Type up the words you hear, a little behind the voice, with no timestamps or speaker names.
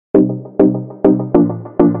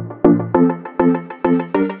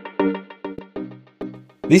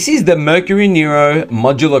This is the Mercury Nero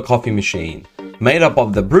Modular coffee machine, made up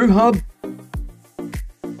of the Brew hub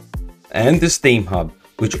and the Steam hub,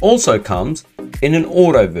 which also comes in an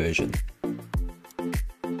auto version.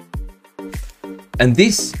 And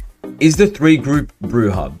this is the 3-group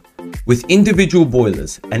Brew hub, with individual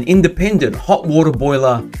boilers, an independent hot water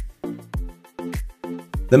boiler.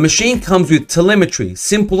 The machine comes with telemetry,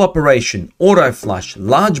 simple operation, auto flush,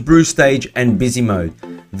 large brew stage and busy mode.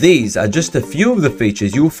 These are just a few of the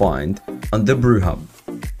features you'll find on the Brew hub.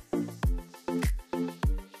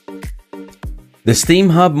 The Steam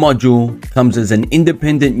hub module comes as an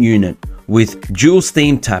independent unit with dual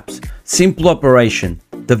steam taps, simple operation,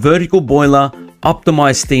 the vertical boiler,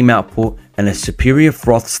 optimized steam output and a superior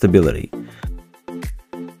froth stability.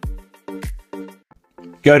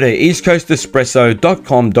 Go to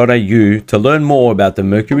eastcoastespresso.com.au to learn more about the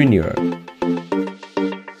Mercury Nero.